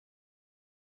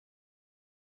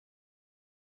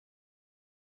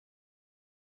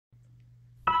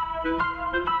You've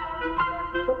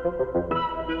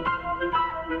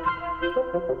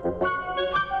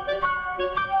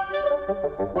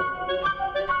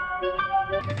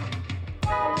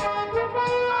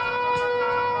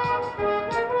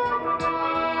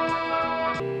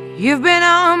been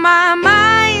on my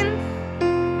mind.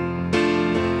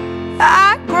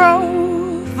 I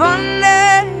grow fonder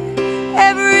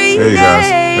every hey guys,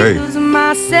 hey, lose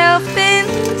myself in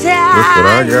time. Look what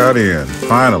I got in,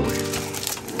 finally.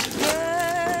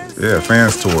 Yeah,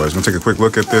 Fanstoys. We'll take a quick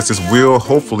look at this. This will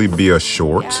hopefully be a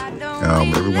short.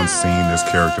 Everyone's seen this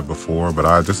character before,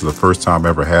 but this is the first time I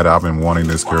ever had it. I've been wanting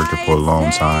this character for a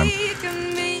long time.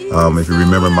 If you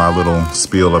remember my little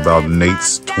spiel about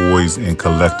Nate's Toys and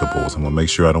Collectibles, I'm going to make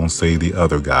sure I don't say the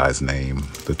other guy's name,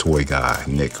 the toy guy,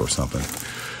 Nick or something.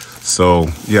 So,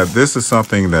 yeah, this is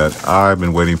something that I've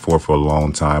been waiting for a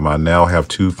long time. I now have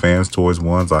two Fanstoys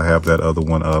ones. I have that other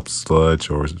one up,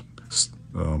 Sludge or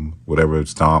whatever,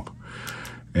 Stomp.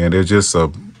 And it's just,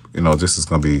 this is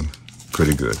going to be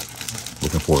pretty good.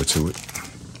 Looking forward to it.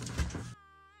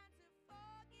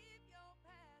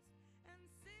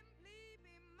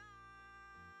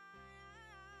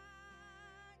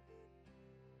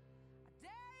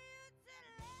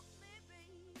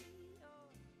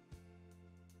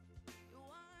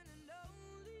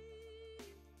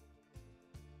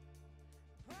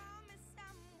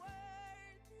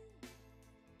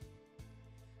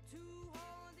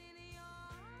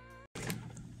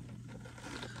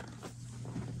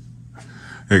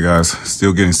 Hey guys,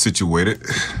 still getting situated.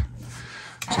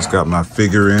 Just got my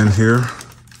figure in here.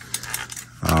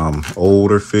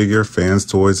 Older figure,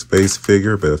 Fanstoys base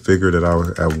figure, but a figure that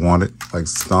I wanted, like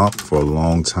Stomp, for a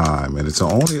long time. And it's the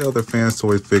only other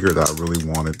Fanstoys figure that I really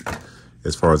wanted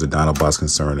as far as the Dinobot's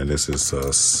concerned. And this is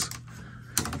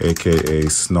aka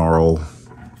Snarl,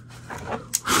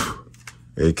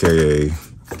 aka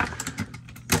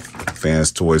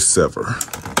Fanstoys Sever.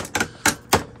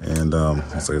 And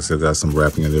like I said, got some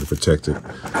wrapping in there to protect it.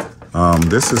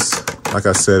 This is, like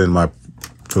I said in my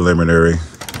preliminary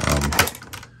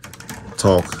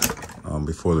talk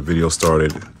before the video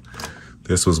started,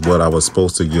 this was what I was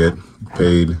supposed to get,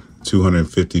 paid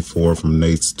 $250 for from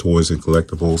Nate's Toys and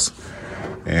Collectibles.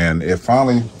 And it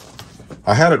finally,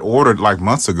 I had it ordered like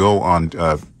months ago on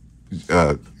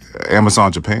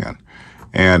Amazon Japan.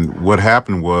 And what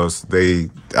happened was I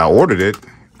ordered it,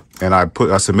 and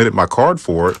I submitted my card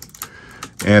for it,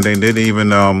 and they didn't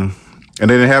even and they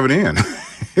didn't have it in.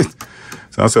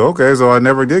 So I said, okay, so I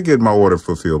never did get my order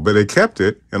fulfilled, but they kept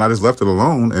it, and I just left it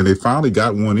alone, and they finally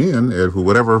got one in at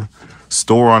whatever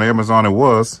store on Amazon it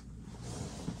was,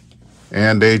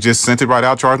 and they just sent it right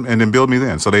out, charged, and then billed me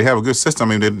then. So they have a good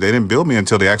system. I mean, they didn't bill me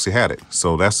until they actually had it,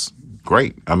 so that's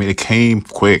great. I mean, it came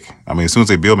quick. I mean, as soon as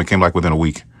they billed me, it came like within a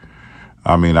week.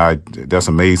 I mean, that's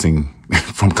amazing.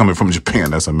 Coming from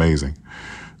Japan, that's amazing.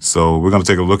 So we're going to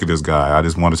take a look at this guy. I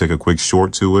just want to take a quick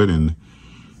short to it and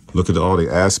look at all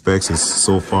the aspects. It's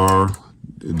so far,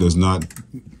 it does not,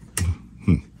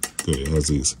 good, it has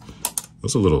these.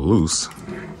 It's a little loose.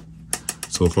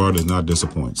 So far, it does not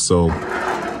disappoint. So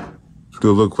do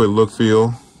a little quick look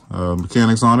feel,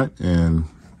 mechanics on it, and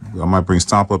I might bring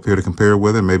Stomp up here to compare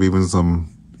with it, maybe even some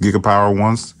Gigapower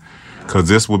ones, because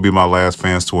this would be my last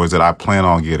Fanstoys that I plan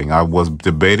on getting. I was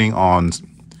debating on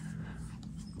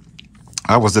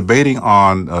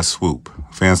a Swoop,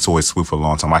 Fanstoys Swoop, for a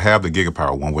long time. I have the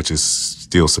Gigapower one, which is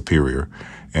still superior,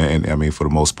 and I mean, for the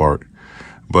most part.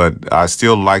 But I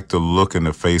still like the look and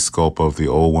the face sculpt of the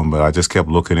old one, but I just kept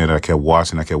looking at it. I kept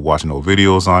watching old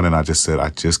videos on it, and I just said, I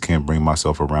just can't bring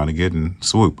myself around to getting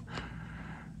Swoop.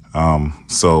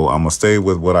 So I'm going to stay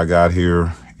with what I got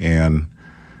here and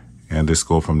just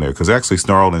go from there. Because actually,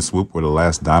 Snarl and Swoop were the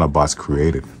last Dinobots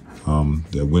created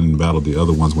that went and battled the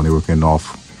other ones when they were getting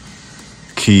off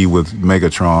key with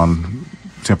Megatron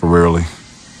temporarily.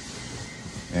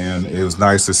 And it was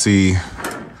nice to see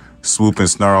Swoop and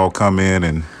Snarl come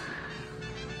in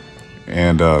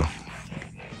and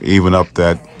even up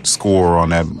that score on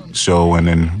that show, and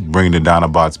then bring the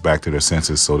Dinobots back to their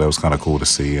senses. So that was kind of cool to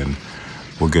see, and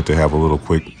we'll get to have a little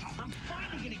quick.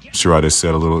 Sure, I just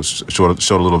said showed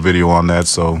a little video on that.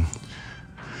 So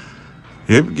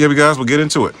yep, you guys, we'll get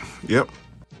into it. Yep.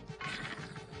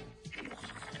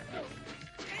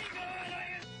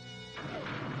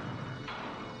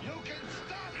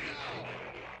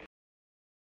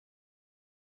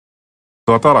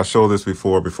 So I thought I'd show this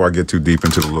before I get too deep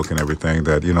into the look and everything,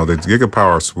 that, you know, the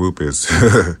Gigapower Swoop is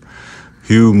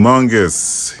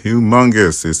humongous.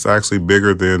 It's actually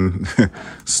bigger than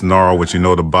Snarl, which, you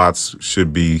know, the bots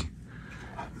should be,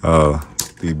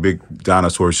 the big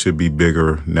dinosaurs should be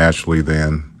bigger naturally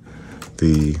than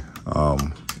the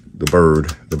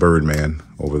the bird man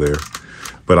over there.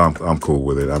 But I'm cool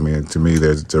with it. I mean, to me,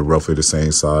 they're roughly the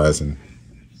same size, and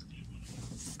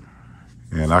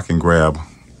I can grab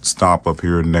Stomp up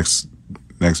here next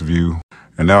view.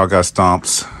 And now I got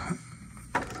Stomps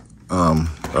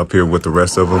up here with the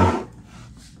rest of them.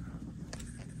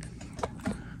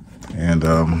 And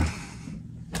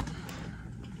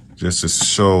just to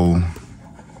show,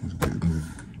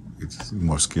 it's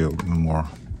more scale, more.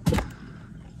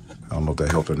 I don't know if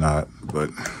that helped or not,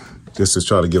 but just to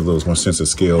try to give a little more sense of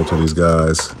scale to these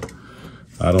guys.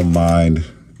 I don't mind,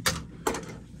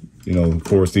 you know, of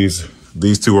course these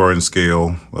two are in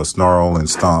scale, Snarl and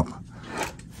Stomp,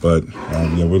 but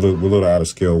yeah, we're a little out of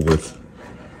scale with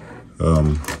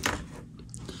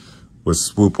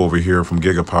Swoop over here from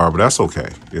Gigapower, but that's okay.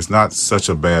 It's not such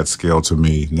a bad scale to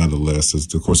me, nonetheless.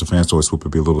 Of course, the Fanstoys Swoop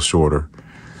would be a little shorter,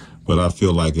 but I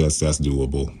feel like that's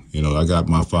doable. You know, I got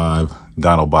my 5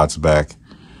 Dinobots back,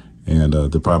 and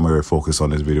the primary focus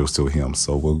on this video is still him.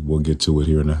 So we'll get to it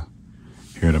here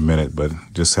in a minute. But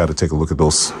just had to take a look at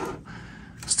those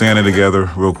standing together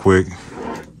real quick.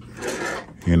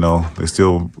 You know, they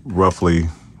still roughly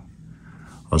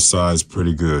are sized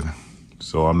pretty good.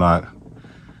 So I'm not.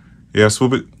 Yeah,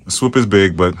 Swoop is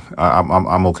big, but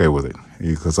I'm okay with it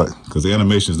because the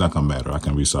animation is not gonna matter. I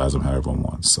can resize them however I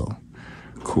want. So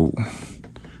cool.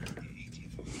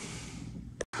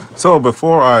 So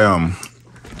before I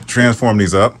transform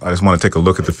these up, I just want to take a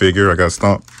look at the figure. I got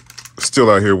Stomp still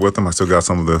out here with them. I still got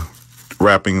some of the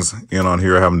wrappings in on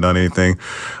here. I haven't done anything.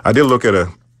 I did look at a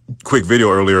quick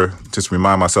video earlier just to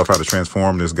remind myself how to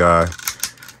transform this guy,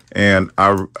 and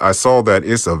I saw that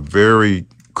it's a very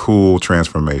cool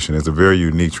transformation. It's a very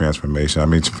unique transformation. I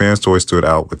mean, Fanstoys stood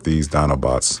out with these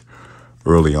Dinobots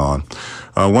early on.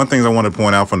 One thing I want to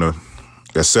point out from the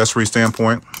accessory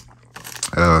standpoint,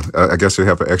 I guess they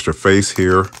have an extra face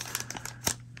here.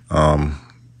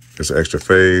 There's an extra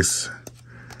face,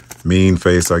 mean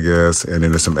face, I guess, and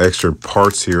then there's some extra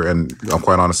parts here. And I'm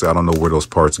quite honestly, I don't know where those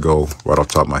parts go right off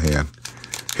the top of my head.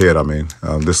 I mean,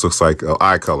 this looks like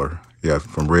eye color. Yeah,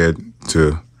 from red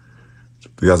to,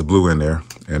 it has blue in there,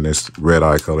 and this red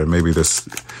eye color. Maybe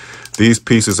these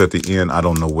pieces at the end, I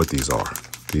don't know what these are.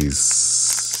 These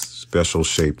special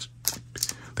shaped,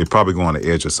 they probably go on the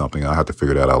edge or something. I'll have to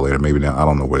figure that out later. Maybe now, I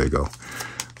don't know where they go.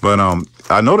 But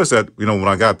I noticed that, you know, when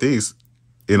I got these,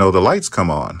 you know, the lights come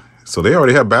on. So they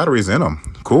already have batteries in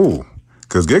them. Cool.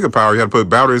 Because Gigapower, you had to put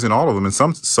batteries in all of them. And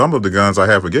some of the guns I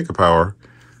have for Gigapower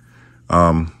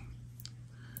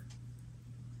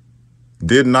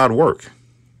did not work.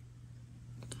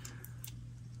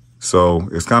 So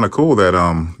it's kind of cool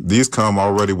that these come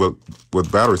already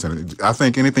with batteries in it. I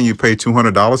think anything you pay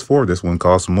 $200 for, this one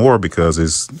costs more because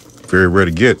it's very rare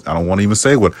to get. I don't want to even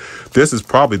say what. This is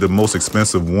probably the most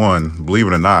expensive one, believe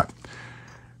it or not.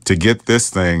 To get this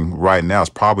thing right now is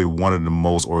probably one of the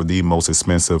most, or the most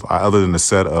expensive, other than the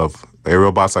set of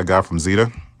aerial bots I got from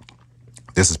Zeta.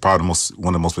 This is probably one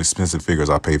of the most expensive figures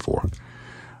I paid for.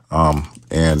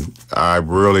 And I'm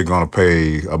really going to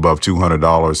pay above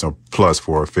 $200 or plus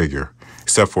for a figure,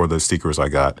 except for the stickers I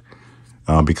got,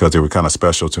 because they were kind of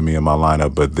special to me in my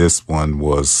lineup. But this one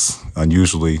was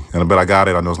unusually, but I got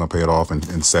it. I know it's going to pay it off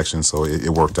in sections, so it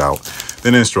worked out.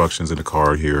 Then the instructions in the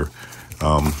card here,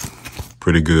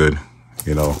 pretty good,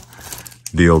 you know,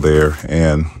 deal there.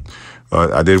 And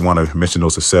I did want to mention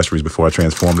those accessories before I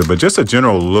transformed it, but just a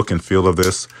general look and feel of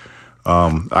this.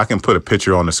 I can put a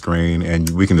picture on the screen and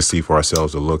we can just see for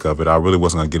ourselves the look of it. I really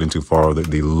wasn't going to get into far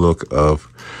the look of,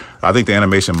 I think the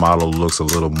animation model looks a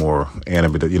little more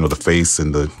animated, you know, the face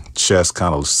and the chest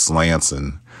kind of slants,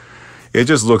 and it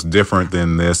just looks different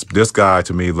than this. This guy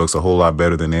to me looks a whole lot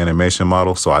better than the animation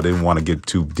model. So I didn't want to get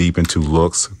too deep into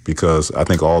looks because I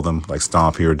think all of them, like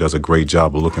Stomp here, does a great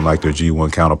job of looking like their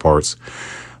G1 counterparts.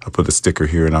 I put the sticker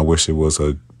here and I wish it was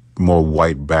a more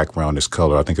white background, this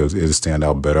color. I think it'll stand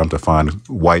out better. I'm to find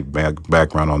white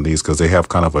background on these because they have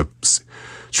kind of a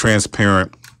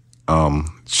transparent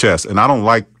chest. And I don't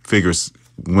like figures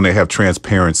when they have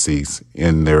transparencies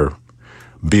in their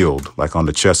build, like on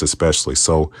the chest especially.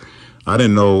 So I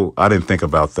didn't think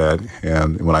about that.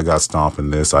 And when I got Stomp in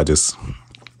this, there's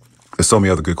so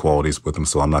many other good qualities with them,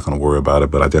 so I'm not going to worry about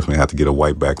it. But I definitely have to get a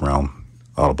white background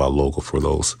Autobot logo for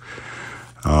those.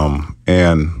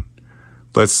 And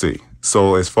let's see.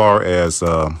 So as far as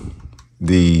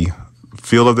the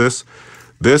feel of this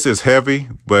is heavy,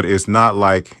 but it's not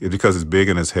like, because it's big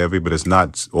and it's heavy, but it's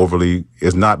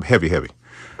not heavy.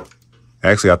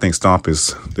 Actually, I think Stomp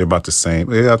they're about the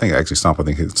same. Yeah, I think Stomp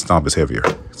is heavier.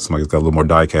 It's like it's got a little more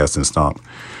die cast than Stomp.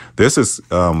 This is,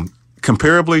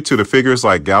 comparably to the figures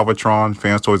like Galvatron,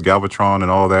 Fanstoys Galvatron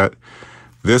and all that,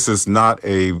 this is not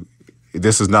a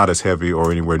this is not as heavy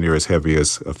or anywhere near as heavy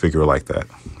as a figure like that.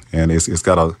 And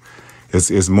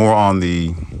it's more on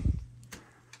the,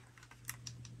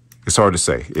 it's hard to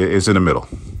say. It's in the middle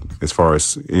as far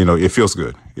as, it feels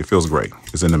good. It feels great.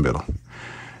 It's in the middle.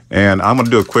 And I'm going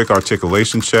to do a quick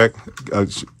articulation check.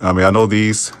 I know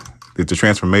the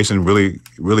transformation really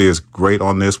is great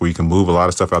on this, where you can move a lot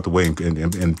of stuff out the way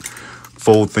and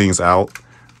fold things out.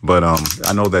 But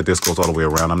I know that this goes all the way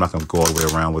around. I'm not going to go all the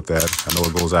way around with that. I know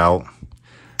it goes out.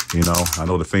 I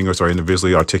know the fingers are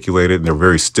individually articulated, and they're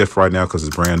very stiff right now because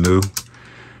it's brand new,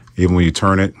 even when you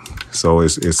turn it. So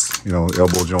it's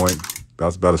elbow joint.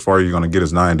 That's about as far as you're going to get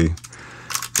is 90.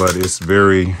 But it's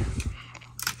very,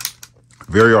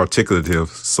 very articulative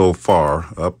so far.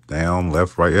 Up, down,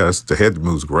 left, right. Yeah, the head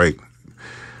moves great.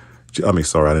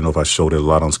 Sorry, I didn't know if I showed it a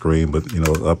lot on screen, but,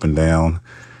 up and down.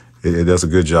 It does a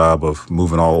good job of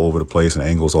moving all over the place and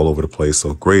angles all over the place.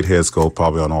 So great head sculpt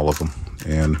probably on all of them.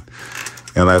 And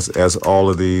as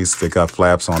all of these, they got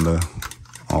flaps on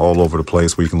all over the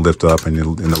place where you can lift up, and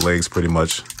the legs pretty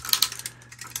much,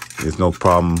 there's no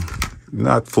problem.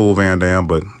 Not full Van Damme,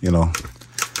 but,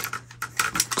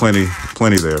 plenty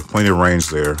there, plenty of range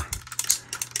there.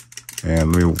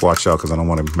 And let me watch out because I don't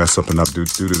want to mess something up due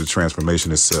to the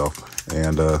transformation itself.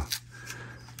 And,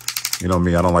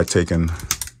 me, I don't like taking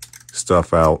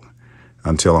stuff out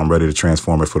until I'm ready to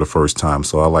transform it for the first time.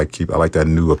 So I like that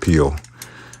new appeal.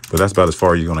 But that's about as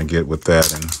far as you're going to get with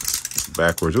that. And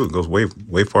backwards, it goes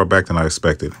way far back than I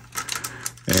expected.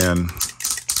 And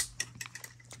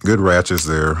good ratchets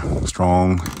there,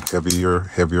 strong,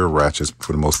 heavier ratchets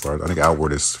for the most part. I think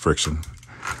outward is friction.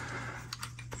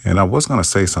 And I was going to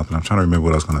say something. I'm trying to remember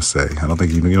what I was going to say. I don't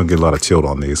think you don't get a lot of tilt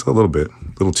on these. A little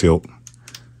tilt.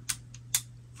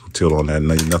 Tilt on that,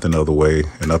 nothing the other way,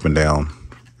 and up and down.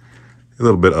 A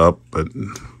little bit up, but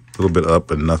a little bit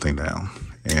up and nothing down.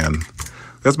 And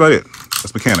that's about it.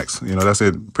 That's mechanics. That's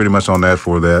it pretty much on that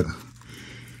for that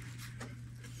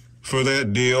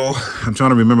deal. I'm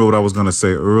trying to remember what I was going to say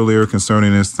earlier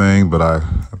concerning this thing, but I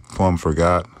plumb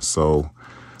forgot. So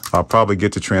I'll probably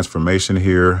get to transformation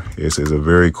here. It's a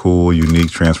very cool,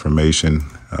 unique transformation.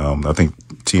 I think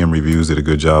TM Reviews did a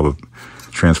good job of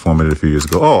transforming it a few years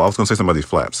ago. Oh, I was going to say something about these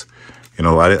flaps.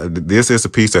 This is a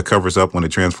piece that covers up when it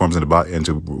transforms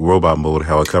into robot mode,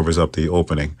 how it covers up the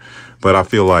opening. But I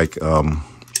feel like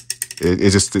it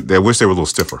just, I wish they were a little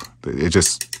stiffer. They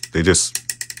just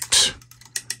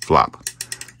flop.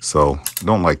 So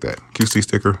don't like that. QC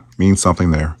sticker means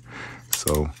something there.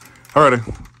 So, all right,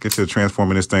 get to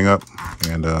transforming this thing up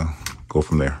and go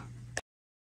from there.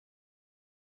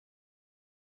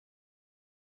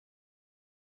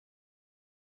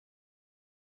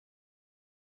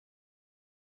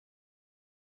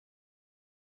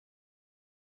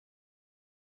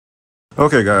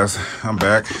 Okay, guys, I'm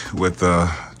back with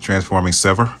Transforming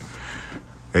Sever,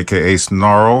 aka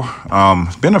Snarl.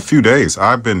 It's been a few days.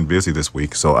 I've been busy this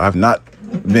week, so I've not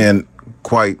been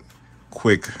quite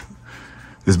quick.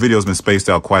 This video's been spaced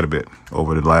out quite a bit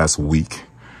over the last week.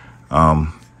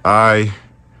 I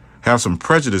have some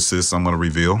prejudices I'm going to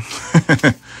reveal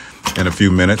in a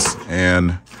few minutes,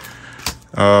 and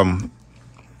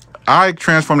I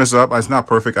transformed this up. It's not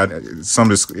perfect.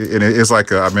 It's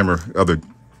like I remember other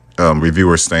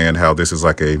reviewers saying how this is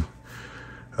like a,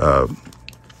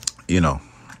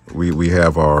 we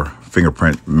have our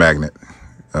fingerprint magnet.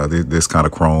 This kind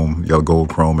of chrome, yellow gold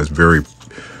chrome, is very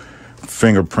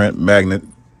fingerprint magnet.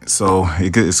 So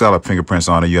it's got a fingerprints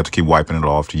on it. You have to keep wiping it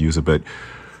off to use it. But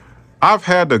I've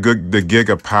had the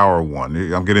Giga Power one.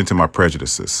 I'm getting into my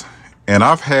prejudices. And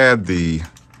I've had the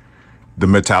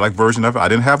metallic version of it. I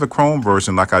didn't have the chrome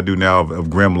version like I do now of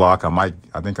Grimlock.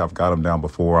 I think I've got them down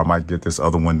before. I might get this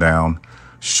other one down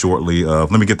shortly.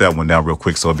 Let me get that one down real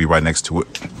quick so it'll be right next to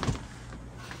it.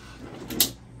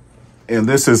 And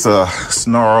this is a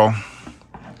Snarl.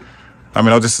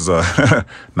 This is a,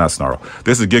 not Snarl.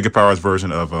 This is Giga Power's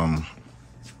version of,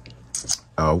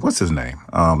 what's his name?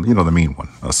 The mean one.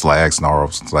 Slag, Snarl,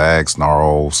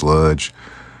 Sludge,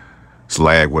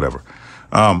 Slag, whatever.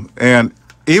 And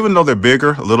even though they're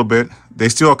bigger a little bit, they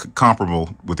still comparable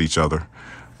with each other.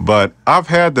 But I've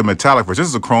had the metallic version. This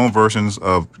is the chrome versions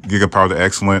of Giga Power, the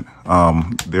excellent.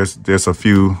 There's a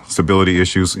few stability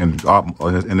issues in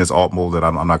this alt mode that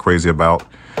I'm not crazy about.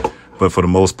 But for the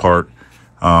most part,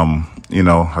 I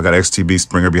got XTB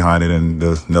Springer behind it and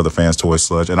another Fanstoys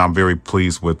Sludge, and I'm very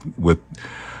pleased with.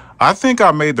 I think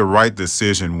I made the right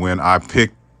decision when I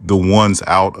picked the ones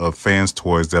out of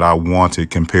Fanstoys that I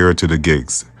wanted compared to the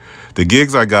gigs. The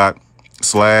gigs I got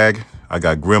Slag, I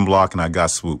got Grimlock, and I got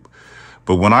Swoop.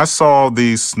 But when I saw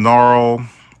these Snarl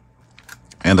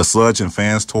and the sludge and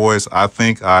Fanstoys, I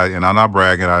think and I'm not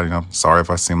bragging, I'm sorry if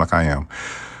I seem like I am,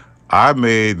 I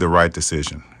made the right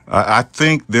decision. I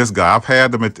think this guy, I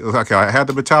had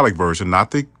the metallic version,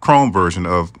 not the chrome version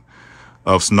of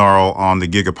Snarl on the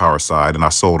Gigapower side, and I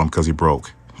sold him because he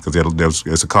broke, because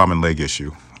it's a common leg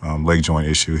issue, leg joint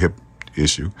issue, hip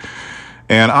issue.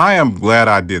 And I am glad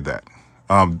I did that,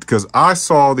 because I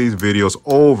saw these videos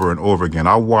over and over again.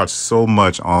 I watched so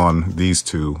much on these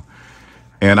two,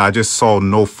 and I just saw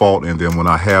no fault in them. When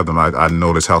I have them, I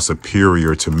noticed how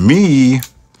superior to me,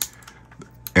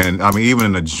 and I mean, even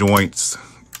in the joints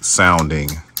sounding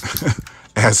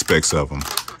aspects of them,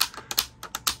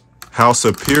 how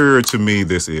superior to me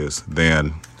this is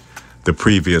than the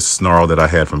previous Snarl that I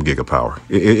had from Gigapower.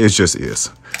 It just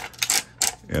is.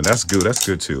 And that's good. That's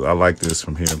good too. I like this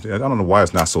from here. I don't know why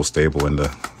it's not so stable in the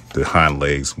hind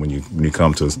legs when you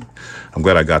come to. I'm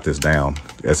glad I got this down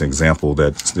as an example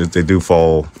that they do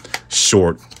fall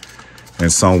short in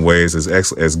some ways,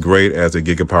 as great as the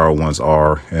Gigapower ones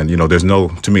are. And you know, there's no,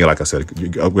 to me, like I said,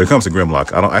 when it comes to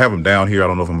Grimlock, I have them down here. I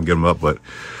don't know if I'm gonna get them up, but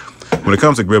when it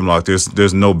comes to Grimlock,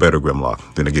 there's no better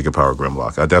Grimlock than the Gigapower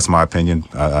Grimlock. That's my opinion.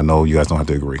 I know you guys don't have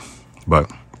to agree,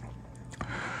 but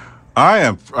I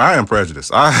am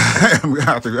prejudiced. I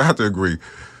have to agree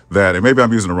that, and maybe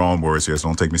I'm using the wrong words here, so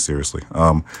don't take me seriously,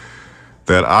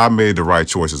 that I made the right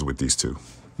choices with these two.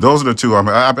 Those are the two.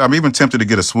 I'm even tempted to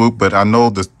get a swoop, but I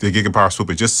know the Gigapower swoop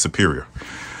is just superior.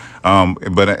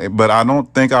 But I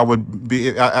don't think I would be,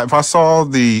 if I saw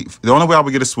the only way I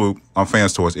would get a swoop on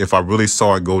Fanstoys, if I really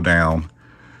saw it go down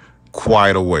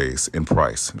quite a ways in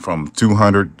price, from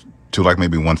 200 to like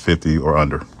maybe 150 or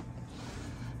under.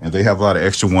 And they have a lot of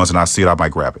extra ones, and I see it, I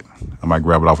might grab it. I might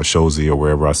grab it off of Shozy or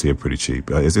wherever I see it pretty cheap.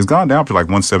 It's gone down to like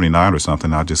 179 or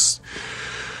something. I just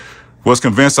was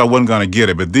convinced I wasn't going to get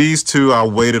it. But these two, I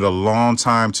waited a long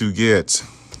time to get,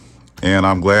 and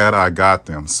I'm glad I got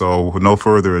them. So with no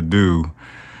further ado,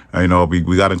 you know, we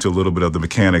got into a little bit of the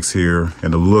mechanics here,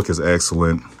 and the look is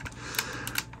excellent.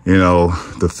 You know,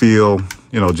 the feel,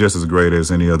 you know, just as great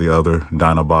as any of the other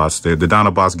Dinobots. The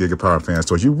Dinobots Gigapower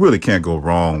Fanstoys, you really can't go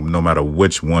wrong no matter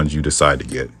which ones you decide to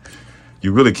get.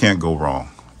 You really can't go wrong.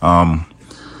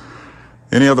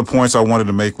 Any other points I wanted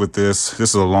to make with this? This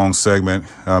is a long segment.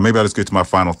 Maybe I'll just get to my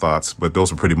final thoughts, but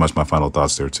those are pretty much my final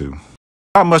thoughts there too.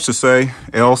 Not much to say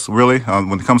else, really.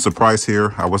 When it comes to price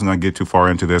here, I wasn't going to get too far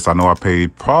into this. I know I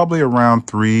paid probably around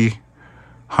 $320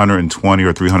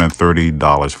 or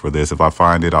 $330 for this. If I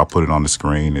find it, I'll put it on the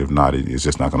screen. If not, it's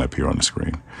just not going to appear on the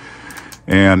screen.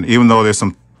 And even though there's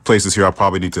some places here I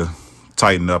probably need to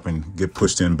tighten up and get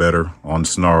pushed in better on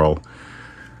Snarl,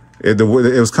 it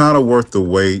was kind of worth the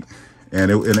wait.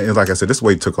 And like I said, this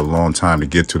wait took a long time to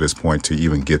get to this point to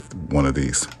even get one of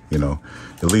these. You know,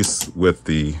 at least with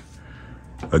the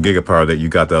Gigapower, that you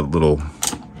got that little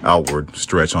outward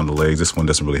stretch on the legs. This one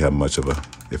doesn't really have much of a,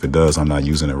 if it does, I'm not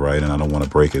using it right, and I don't want to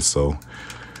break it. So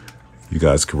you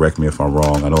guys correct me if I'm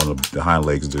wrong. I know the hind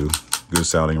legs do good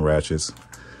sounding ratchets.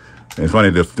 And it's funny,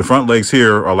 the front legs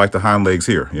here are like the hind legs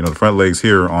here. You know, the front legs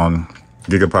here on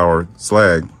Gigapower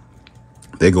Slag,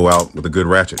 they go out with a good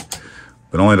ratchet.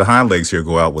 But only the hind legs here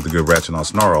go out with a good ratchet on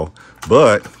Snarl.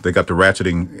 But they got the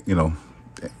ratcheting, you know,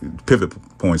 pivot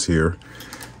points here.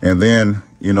 And then,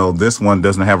 you know, this one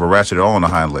doesn't have a ratchet at all on the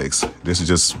hind legs. This is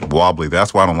just wobbly.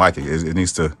 That's why I don't like it. It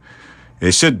needs to,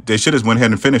 they should have went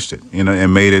ahead and finished it, you know,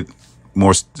 and made it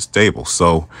more stable.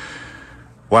 So,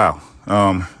 wow.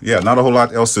 Yeah, not a whole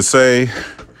lot else to say. You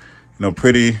know,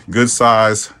 pretty good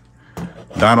size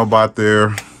Dinobot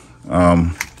there.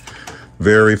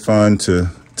 Very fun to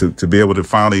be able to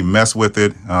finally mess with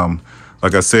it.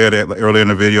 Like I said earlier in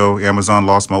the video, Amazon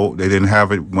lost they didn't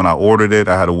have it when I ordered it.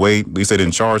 I had to wait. At least they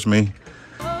didn't charge me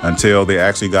until they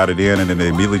actually got it in, and then they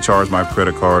immediately charged my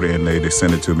credit card, and they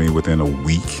sent it to me within a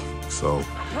week. So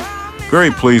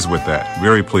very pleased with that.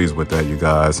 Very pleased with that, you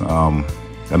guys.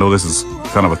 I know this is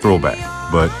kind of a throwback,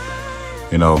 but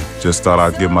you know, just thought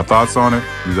I'd give my thoughts on it.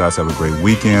 You guys have a great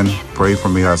weekend. Pray for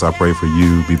me as I pray for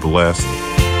you. Be blessed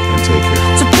and take care.